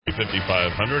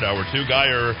5500. Hour 2,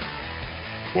 Geyer,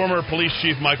 former police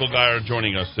chief Michael Geyer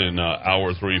joining us in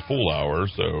hour 3, full hour.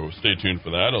 So stay tuned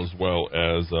for that, as well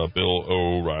as Bill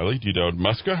O'Reilly. D-Dowd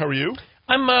Muska, how are you?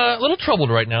 I'm a little troubled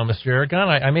right now, Mr. Aragon.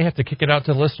 I may have to kick it out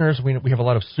to the listeners. We have a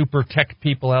lot of super tech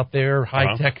people out there,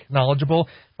 high-tech, knowledgeable.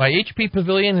 My HP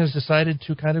Pavilion has decided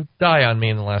to kind of die on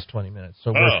me in the last 20 minutes.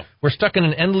 So we're stuck in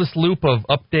an endless loop of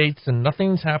updates, and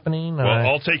nothing's happening. Well,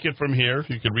 I'll take it from here.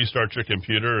 If you could restart your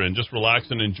computer and just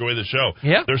relax and enjoy the show.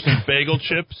 Yeah. There's some bagel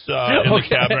chips in the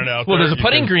cabinet out there. Well, there's a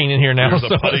putting green in here now.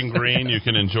 There's a putting green. You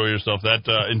can enjoy yourself.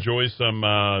 Enjoy some,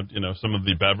 some of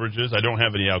the beverages. I don't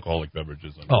have any alcoholic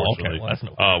beverages, unfortunately. Oh, okay. Well, that's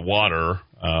no water.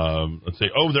 Let's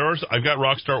see. Oh, I've got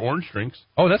Rockstar orange drinks.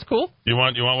 Oh, that's cool. You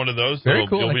want one of those? Very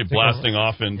cool. You'll be blasting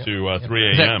off into 3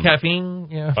 a.m. Is that caffeine?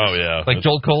 Yeah. Oh, yeah. Like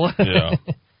Jolt Cola? Yeah.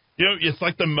 It's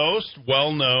like the most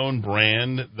well-known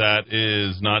brand that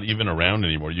is not even around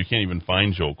anymore. You can't even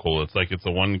find Jolt Cola. It's like it's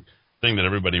the one thing that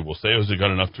everybody will say, has it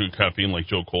got enough caffeine like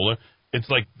Jolt Cola? It's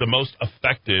like the most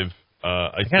effective,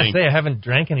 I gotta say, I haven't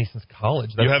drank any since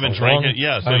college. You haven't drank it?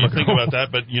 Yeah, so you think about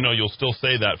that, but, you'll still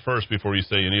say that first before you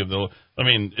say any of the... I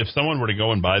mean, if someone were to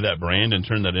go and buy that brand and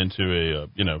turn that into a,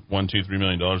 $1, $2, $3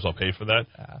 million, I'll pay for that,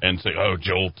 and say, oh,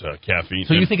 Jolt, caffeine.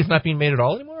 So you think it's not being made at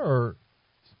all anymore, or...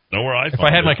 Nowhere I If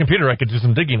I had my computer, I could do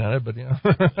some digging on it, but,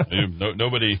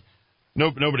 Nobody...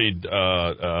 When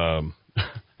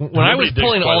I was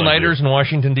pulling all-nighters in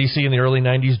Washington, D.C. in the early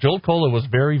 90s, Jolt Cola was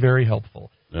very, very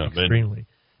helpful. Yeah, extremely.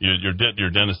 Your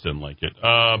dentist didn't like it.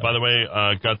 By the way,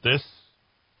 got this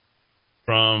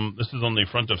this is on the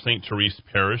front of St. Therese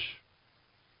Parish.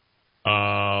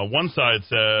 One side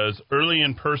says, early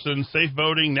in-person, safe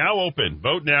voting now open.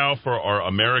 Vote now for our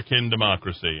American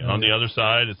democracy. On the other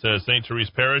side, it says, St.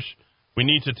 Therese Parish, we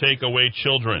need to take away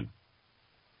children.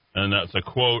 And that's a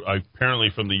quote, apparently,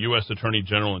 from the U.S. Attorney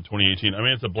General in 2018. I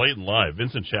mean, it's a blatant lie.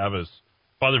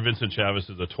 Father Vincent Chavez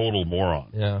is a total moron.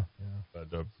 Yeah.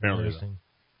 But apparently...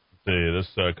 This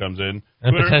comes in.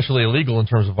 And Twitter, potentially illegal in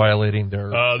terms of violating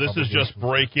their... this is just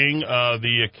breaking.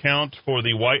 The account for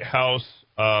the White House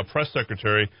press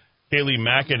secretary, Kayleigh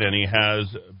McEnany, has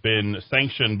been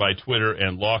sanctioned by Twitter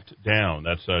and locked down.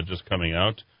 That's just coming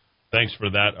out. Thanks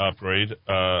for that update.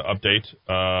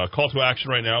 Call to action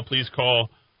right now. Please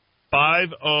call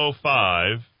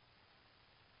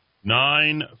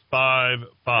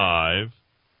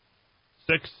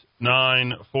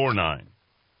 505-955-6949.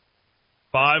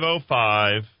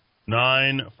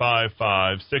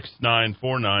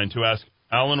 505-955-6949 to ask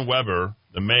Alan Weber,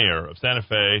 the mayor of Santa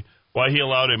Fe, why he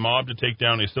allowed a mob to take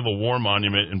down a Civil War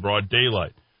monument in broad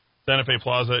daylight. Santa Fe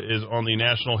Plaza is on the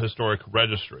National Historic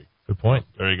Registry. Good point.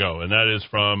 There you go. And that is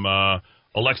from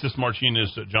Alexis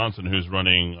Martinez Johnson, who's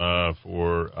running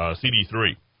for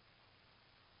CD3.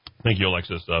 Thank you,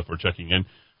 Alexis, for checking in.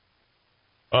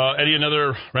 Eddie,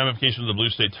 another ramification of the blue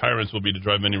state tyrants will be to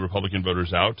drive many Republican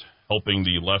voters out, helping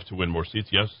the left to win more seats.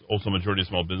 Yes, also a majority of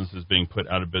small businesses being put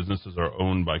out of businesses are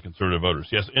owned by conservative voters.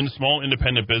 Yes, in small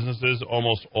independent businesses,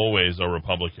 almost always are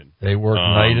Republican. They work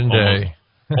night and day.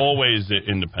 Always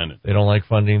independent. They don't like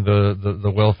funding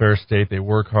the welfare state. They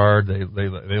work hard.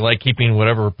 They like keeping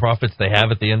whatever profits they have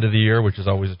at the end of the year, which is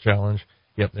always a challenge.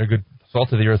 Yep, they're good,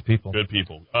 salt of the earth people. Good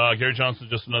people. Gary Johnson,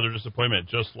 just another disappointment,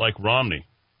 just like Romney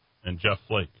and Jeff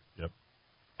Flake. Yep.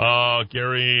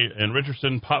 Gary and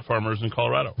Richardson, pot farmers in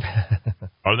Colorado.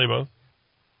 Are they both?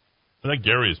 I think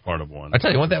Gary is part of one. I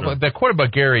tell you what, that quote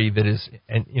about Gary that is,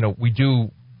 and we do.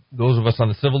 Those of us on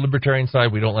the civil libertarian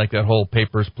side, we don't like that whole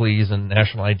papers, please, and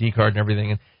national ID card and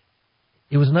everything. And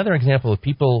it was another example of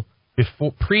people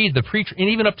before, and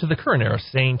even up to the current era,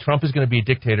 saying Trump is going to be a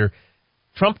dictator.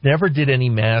 Trump never did any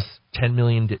mass 10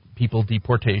 million people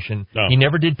deportation. No. He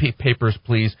never did papers,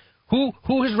 please. Who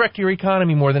has wrecked your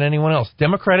economy more than anyone else?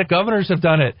 Democratic governors have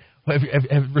done it,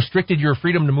 have restricted your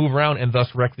freedom to move around and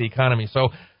thus wrecked the economy.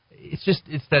 So it's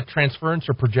that transference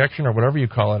or projection or whatever you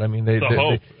call it. I mean, they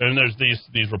hope. And there's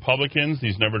these Republicans,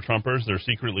 these never-Trumpers, they're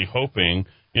secretly hoping,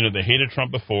 they hated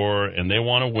Trump before and they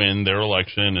want to win their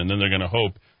election, and then they're going to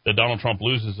hope that Donald Trump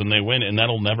loses and they win, and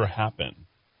that'll never happen.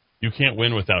 You can't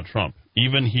win without Trump.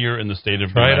 Even here in the state of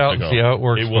New Mexico. Try it out and see how it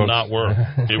works. It will not work.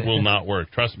 It will not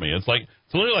work. Trust me. It's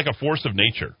literally like a force of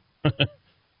nature.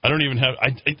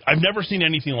 I've never seen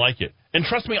anything like it. And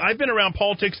trust me, I've been around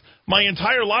politics my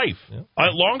entire life. Yeah.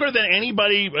 Longer than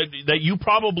anybody that you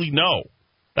probably know.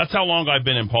 That's how long I've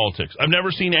been in politics. I've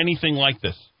never seen anything like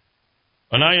this.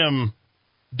 And I am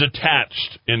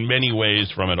detached in many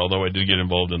ways from it, although I did get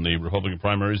involved in the Republican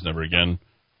primaries. Never again.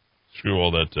 Screw all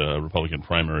that Republican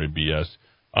primary BS.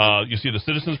 You see the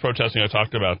citizens protesting. I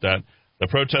talked about that. The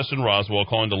protest in Roswell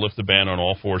calling to lift the ban on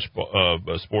all four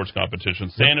sports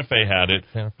competitions. Santa Fe had it.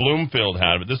 Yeah. Bloomfield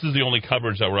had it. This is the only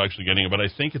coverage that we're actually getting, but I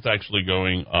think it's actually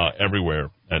going everywhere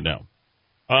now.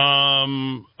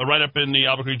 Right up in the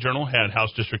Albuquerque Journal had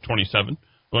House District 27.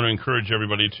 I want to encourage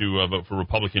everybody to vote for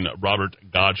Republican Robert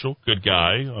Godshall. Good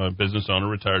guy, business owner,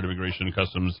 retired Immigration and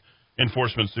Customs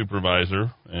Enforcement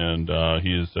Supervisor, and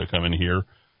he has come in here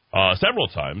several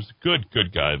times.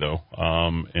 Good guy, though,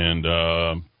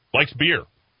 and likes beer.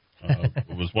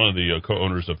 Was one of the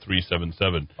co-owners of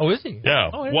 377. Oh, is he? Yeah,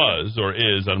 oh, was or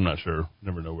is. I'm not sure.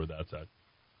 Never know where that's at.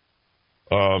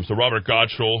 So Robert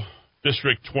Godshall,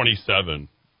 District 27.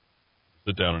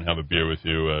 Sit down and have a beer with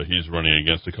you. He's running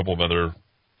against a couple of other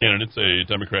candidates, a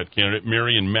Democrat candidate,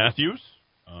 Marion Matthews,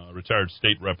 retired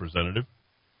state representative.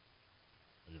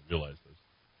 I didn't realize this.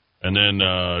 And then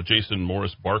Jason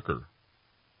Morris Barker,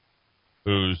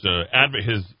 whose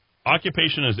his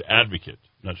occupation is advocate.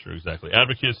 Not sure exactly.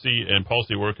 Advocacy and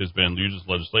policy work has been used as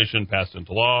legislation passed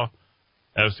into law.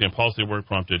 Advocacy and policy work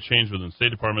prompted change within state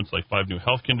departments, like 5 new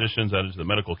health conditions added to the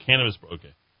medical cannabis.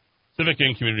 Okay. Civic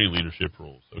and community leadership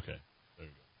rules. Okay. There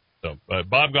you go. So,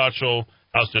 Bob Gottschall,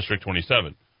 House District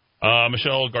 27.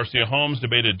 Michelle Garcia Holmes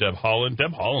debated Deb Haaland.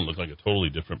 Deb Haaland looked like a totally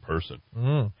different person.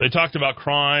 They talked about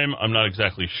crime. I'm not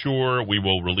exactly sure. We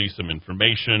will release some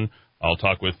information. I'll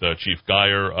talk with Chief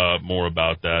Geyer more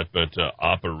about that. But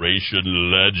Operation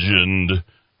Legend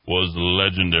was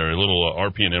legendary. A little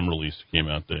RP&M release came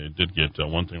out. They did get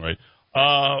one thing right.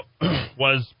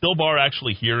 Was Bill Barr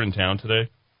actually here in town today?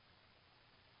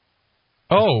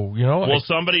 Oh, will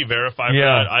somebody verify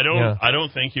that? I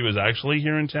don't think he was actually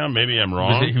here in town. Maybe I'm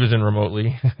wrong. He was in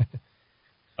remotely.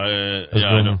 I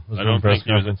don't think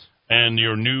he was. And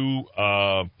your new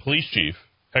police chief,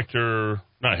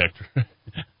 not Hector.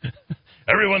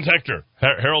 Everyone's Hector.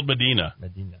 Harold Medina.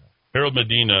 Harold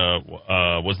Medina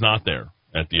was not there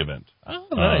at the event. Oh,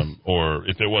 nice. Or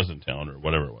if it was in town or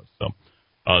whatever it was. So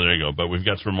there you go. But we've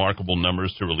got some remarkable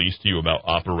numbers to release to you about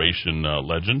Operation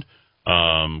Legend.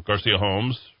 Garcia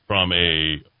Holmes from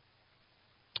a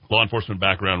law enforcement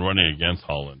background running against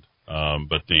Haaland.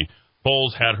 But the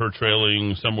polls had her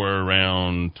trailing somewhere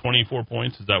around 24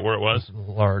 points. Is that where it was?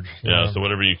 Large. Yeah, so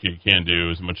whatever you can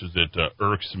do, as much as it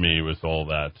irks me with all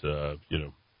that,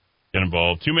 get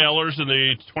involved. 2 mailers in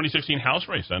the 2016 House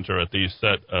race enter at the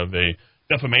set of a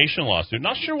defamation lawsuit.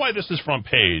 Not sure why this is front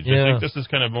page. Yeah. I think this is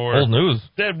kind of more... Old news.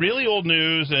 Really old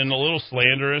news and a little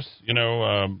slanderous,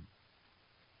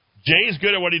 Jay's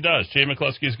good at what he does. Jay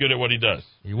McCluskey's good at what he does.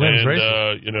 He wins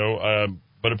races.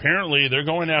 But apparently they're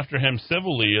going after him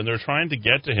civilly, and they're trying to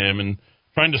get to him and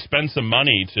trying to spend some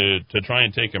money to try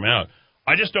and take him out.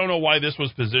 I just don't know why this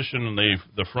was positioned on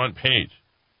the front page.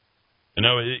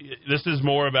 This is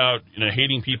more about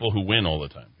hating people who win all the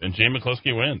time, and Jay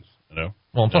McCluskey wins.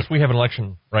 Well, and plus we have an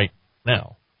election right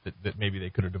now. That maybe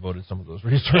they could have devoted some of those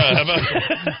resources.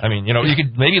 I mean, you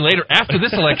could maybe later after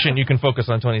this election you can focus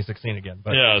on 2016 again.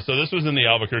 But. Yeah, so this was in the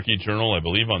Albuquerque Journal, I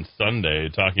believe, on Sunday,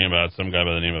 talking about some guy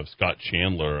by the name of Scott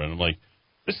Chandler, and I'm like,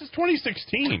 this is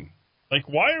 2016. Like,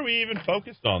 why are we even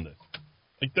focused on this?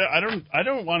 Like, I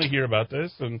don't want to hear about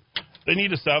this, and they need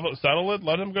to settle it.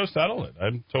 Let them go settle it.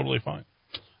 I'm totally fine.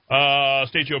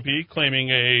 State GOP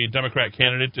claiming a Democrat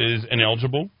candidate is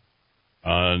ineligible.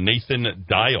 Nathan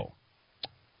Dial.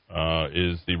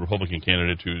 Is the Republican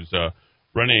candidate who's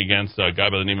running against a guy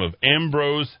by the name of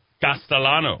Ambrose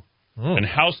Castellano in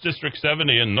House District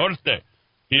 70 in Norte.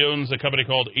 He owns a company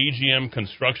called AGM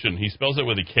Construction. He spells it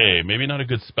with a K. Maybe not a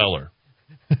good speller.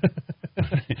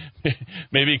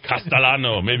 Maybe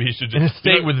Castellano. Maybe he should just... In a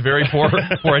state with very poor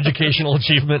educational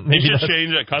achievement. Maybe he should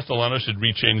change it. Castellano should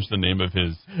rechange the name of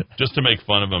his, just to make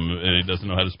fun of him, and he doesn't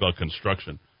know how to spell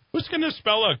construction. Who's going to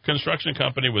spell a construction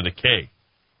company with a K?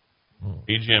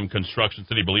 AGM Construction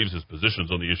said he believes his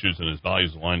positions on the issues and his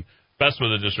values align best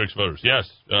with the district's voters. Yes,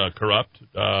 corrupt,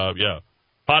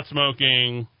 pot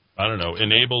smoking, I don't know,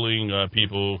 enabling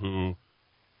people who,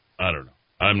 I don't know.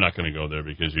 I'm not going to go there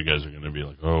because you guys are going to be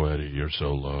like, oh, Eddie, you're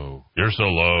so low. You're so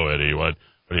low, Eddie. What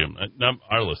are you? Now,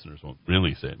 our listeners won't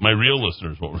really say it. My real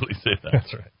listeners won't really say that.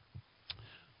 That's right.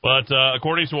 But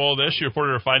according to all this, she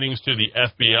reported her findings to the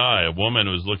FBI. A woman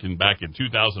was looking back in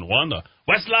 2001, the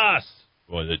Westlass.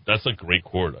 Well, that's a great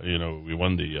court. We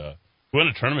won a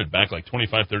tournament back like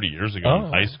 25, 30 years ago in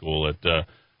high school at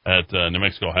New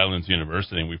Mexico Highlands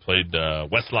University, and we played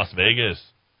West Las Vegas,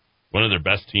 one of their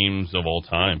best teams of all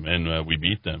time, and we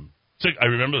beat them. I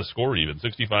remember the score even,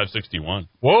 65-61.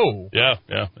 Whoa. Yeah.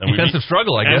 And defensive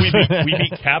struggle, I guess. And we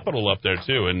beat Capital up there,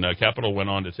 too, and Capital went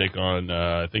on to take on,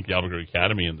 I think, the Albuquerque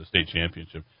Academy in the state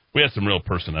championship. We had some real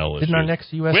personnel issues. Didn't our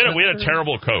next U.S. We had a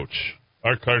terrible coach.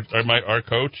 Our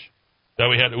coach... that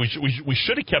we had. We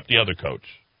should have kept the other coach.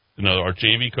 You know, our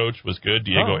JV coach was good,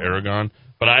 Diego Aragon,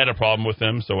 but I had a problem with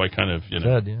him, so I kind of, you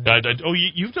know.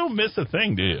 You don't miss a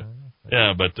thing, do you?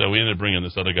 Yeah, but we ended up bringing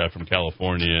this other guy from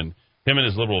California, and him and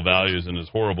his liberal values and his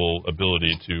horrible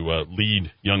ability to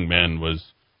lead young men was,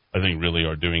 I think, really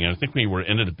our doing. And I think we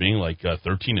ended up being like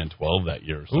 13 and 12 that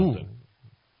year or something.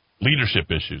 Ooh. Leadership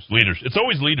issues. It's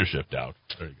always leadership, Dowd.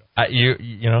 There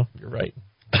you go. You're right.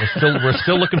 We're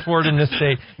still looking forward in this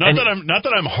state. Not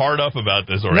that I'm hard up about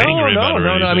this or angry about it.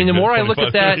 No. I mean, the more I look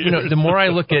at that, the more I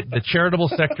look at the charitable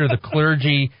sector, the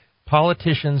clergy,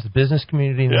 politicians, the business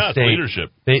community in the state.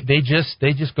 Leadership.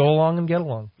 They just go along and get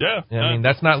along. Yeah. I mean,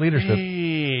 that's not leadership.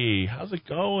 Hey, how's it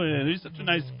going? He's such a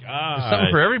nice guy. There's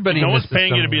something for everybody. No one's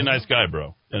paying you to be a nice guy,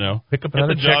 bro. You know, pick up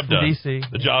another check from D.C.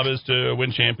 The job is to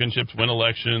win championships, win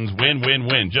elections,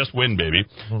 win. Just win, baby.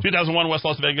 2001 West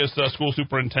Las Vegas school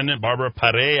superintendent Barbara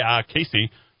Perea Casey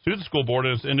sued the school board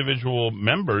and its individual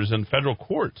members in federal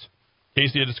courts.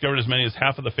 Casey had discovered as many as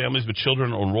half of the families with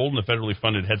children enrolled in the federally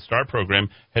funded Head Start program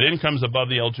had incomes above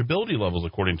the eligibility levels,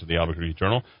 according to the Albuquerque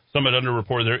Journal. Some had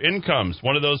underreported their incomes.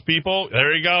 One of those people,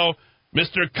 there you go,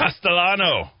 Mr.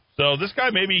 Castellano. So this guy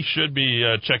maybe should be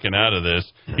checking out of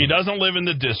this. He doesn't live in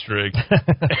the district.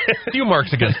 A few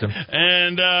marks against him.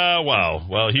 And,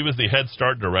 well, he was the Head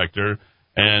Start director,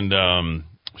 and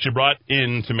she brought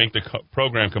in to make the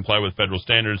program comply with federal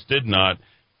standards, did not.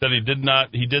 Said he did not.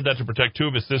 He did that to protect two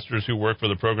of his sisters who work for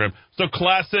the program. So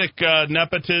classic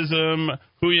nepotism.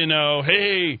 Who you know?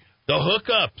 Hey, the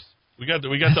hookups. We got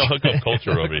the hookup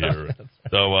culture over here.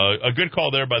 So a good call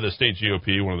there by the state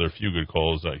GOP. One of their few good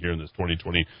calls here in this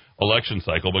 2020 election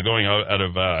cycle. But going out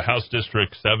of House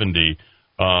District 70,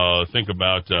 think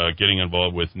about getting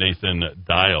involved with Nathan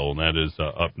Dial, and that is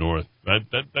up north.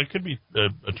 That could be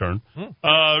a turn.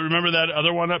 Remember that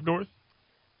other one up north?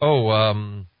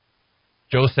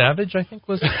 Joe Savage, I think,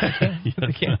 was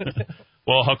the candidate.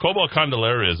 Well, Jacobo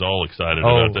Candelaria is all excited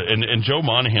about that. And Joe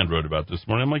Monahan wrote about this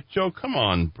morning. I'm like, Joe, come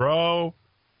on, bro.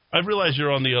 I realize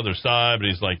you're on the other side, but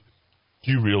he's like,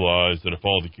 do you realize that if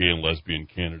all the gay and lesbian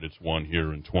candidates won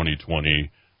here in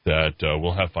 2020, that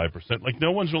we'll have 5%? Like,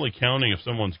 no one's really counting if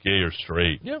someone's gay or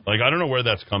straight. Yeah. Like, I don't know where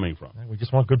that's coming from. We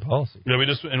just want good policy. Yeah,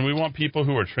 we want people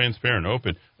who are transparent and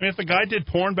open. I mean, if the guy did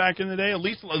porn back in the day, at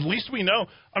least we know.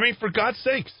 I mean, for God's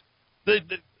sakes.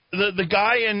 The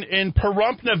guy in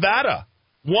Pahrump, Nevada,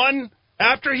 won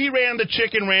after he ran the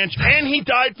chicken ranch, and he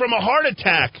died from a heart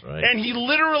attack, and he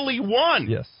literally won.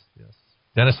 Yes.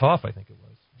 Dennis Hoff, I think it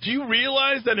was. Do you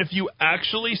realize that if you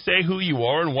actually say who you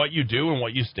are and what you do and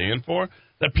what you stand for,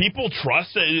 that people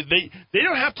trust it? They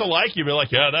don't have to like you. They're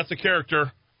like, yeah, that's a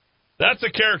character. That's a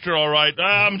character, all right.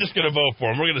 I'm just going to vote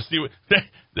for him. We're going to see what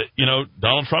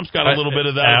Donald Trump's got a little bit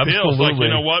of that appeal. It's like, you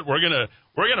know what? We're going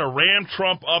to ram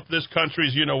Trump up this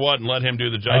country's and let him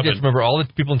do the job. I just remember all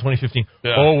the people in 2015,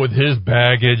 with his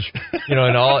baggage,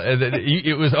 and all.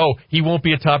 It was, he won't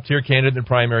be a top-tier candidate in the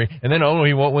primary. And then,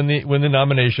 he won't win the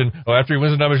nomination. After he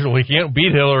wins the nomination, he can't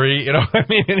beat Hillary. I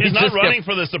mean, he's not running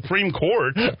for the Supreme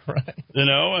Court. Right.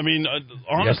 I mean,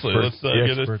 honestly, let's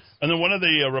get it. And then one of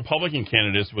the Republican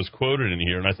candidates was quoted in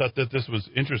here, and I thought that this was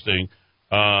interesting.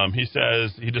 He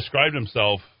says he described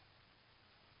himself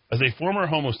as a former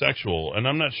homosexual, and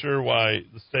I'm not sure why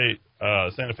the state,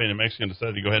 Santa Fe, New Mexico,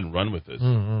 decided to go ahead and run with this.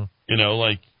 Mm-hmm.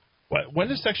 When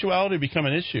does sexuality become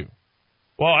an issue?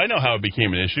 Well, I know how it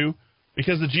became an issue,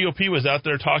 because the GOP was out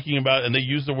there talking about, and they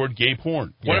used the word gay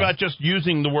porn. What about just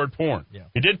using the word porn? Yeah.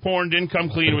 He did porn, didn't come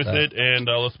clean with it, and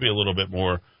let's be a little bit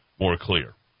more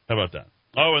clear. How about that?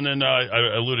 Oh, and then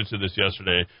I alluded to this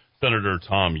yesterday, Senator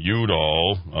Tom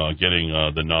Udall getting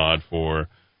the nod for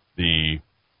the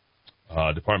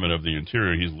Department of the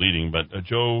Interior he's leading. But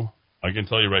Joe, I can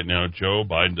tell you right now, Joe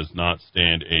Biden does not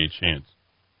stand a chance.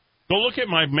 Go look at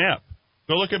my map.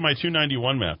 Go look at my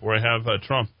 291 map where I have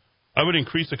Trump. I would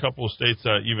increase a couple of states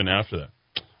even after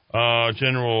that.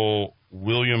 General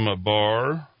William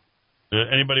Barr.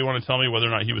 Anybody want to tell me whether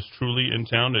or not he was truly in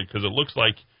town? Because it looks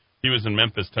like he was in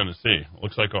Memphis, Tennessee. It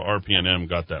looks like our RPNM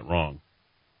got that wrong.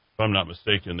 If I'm not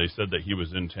mistaken, they said that he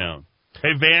was in town.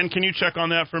 Hey, Van, can you check on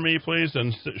that for me, please,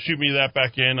 and shoot me that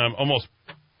back in? I'm almost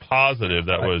positive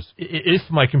that was. If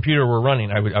my computer were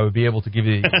running, I would be able to give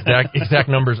you the exact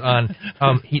numbers on.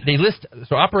 They list,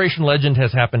 so Operation Legend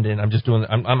has happened in.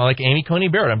 I'm like Amy Coney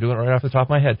Barrett. I'm doing it right off the top of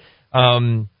my head.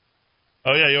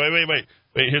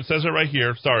 Wait. It says it right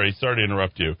here. Sorry to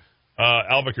interrupt you.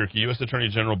 Albuquerque, U.S. Attorney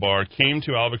General Barr came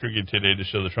to Albuquerque today to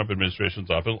show the Trump administration's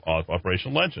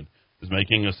Operation Legend is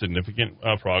making a significant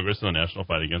progress in the national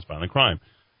fight against violent crime.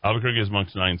 Albuquerque is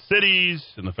amongst 9 cities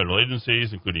and the federal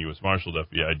agencies, including U.S. Marshals,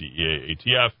 FBI, DEA,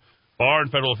 ATF, Barr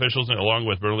and federal officials, along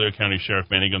with Bernalillo County Sheriff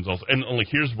Manny Gonzalez, and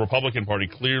here's the Republican Party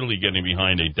clearly getting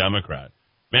behind a Democrat.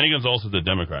 Manny Gonzalez is a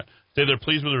Democrat. Say they're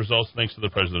pleased with the results thanks to the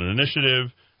President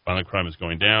initiative. Violent crime is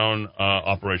going down.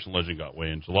 Operation Legend got away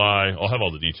in July. I'll have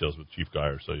all the details with Chief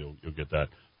Geyer, so you'll get that.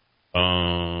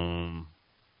 The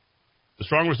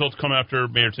strong results come after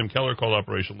Mayor Tim Keller called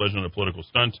Operation Legend a political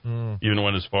stunt, even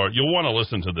went as far. You'll want to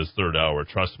listen to this third hour,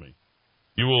 trust me.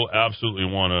 You will absolutely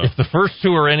want to. If the first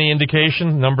two are any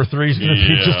indication, number 3 is going to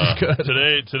be just as good.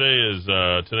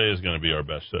 Today is going to be our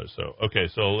best show. So okay,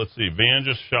 so let's see. Van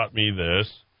just shot me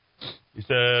this. He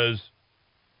says,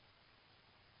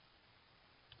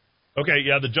 okay,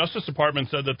 yeah, the Justice Department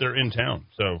said that they're in town.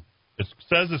 So it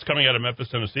says it's coming out of Memphis,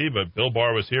 Tennessee, but Bill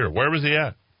Barr was here. Where was he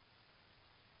at?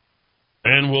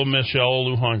 And will Michelle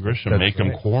Lujan Grisham make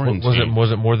him quarantine?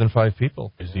 Was it more than 5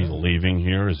 people? Is he leaving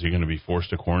here? Is he going to be forced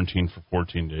to quarantine for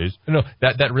 14 days? No,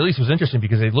 that release was interesting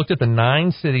because they looked at the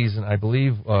 9 cities, and I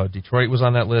believe Detroit was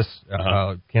on that list,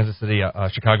 Kansas City,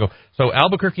 Chicago. So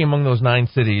Albuquerque among those 9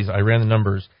 cities, I ran the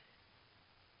numbers,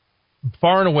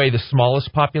 far and away the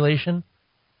smallest population.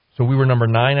 So we were number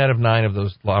 9 out of 9 of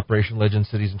those Operation Legend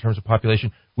cities in terms of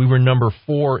population. We were number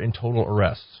 4 in total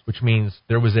arrests, which means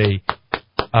there was a...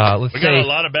 we got a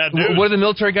lot of bad news. What did the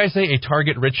military guys say? A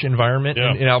target-rich environment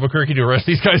in Albuquerque to arrest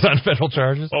these guys on federal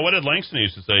charges? Well, what did Langston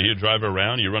used to say? He'd drive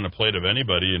around, you run a plate of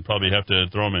anybody, and probably have to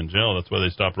throw them in jail. That's why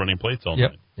they stopped running plates all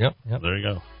night. Yep. There you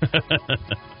go.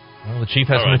 Well, the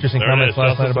chief had some interesting comments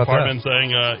last night about that. Department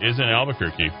saying is in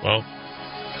Albuquerque. Well,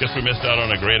 guess we missed out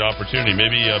on a great opportunity.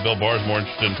 Maybe Bill Barr's more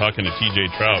interested in talking to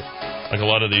T.J. Trout. Like a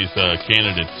lot of these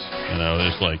candidates,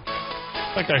 there's like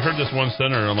I heard this one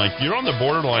senator, and I'm like, you're on the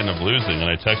borderline of losing. And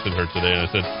I texted her today, and I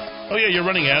said, oh, yeah, you're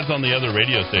running ads on the other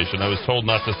radio station. I was told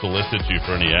not to solicit you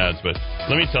for any ads, but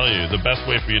let me tell you, the best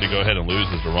way for you to go ahead and lose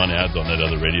is to run ads on that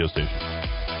other radio station.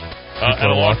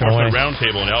 At a law enforcement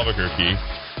roundtable in Albuquerque,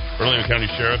 Bernalillo County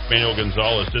Sheriff Manuel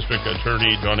Gonzalez, District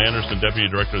Attorney John Anderson,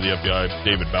 Deputy Director of the FBI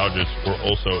David Bauges were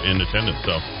also in attendance.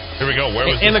 So here we go. Where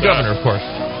was and the governor, of course.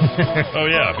 Oh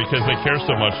yeah, because they care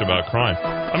so much about crime.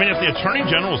 I mean, if the Attorney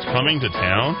General is coming to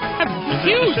town,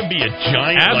 this should be a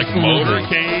giant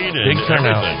motorcade and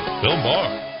everything. Bill Barr.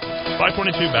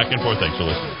 522 back and forth. Thanks for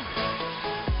listening.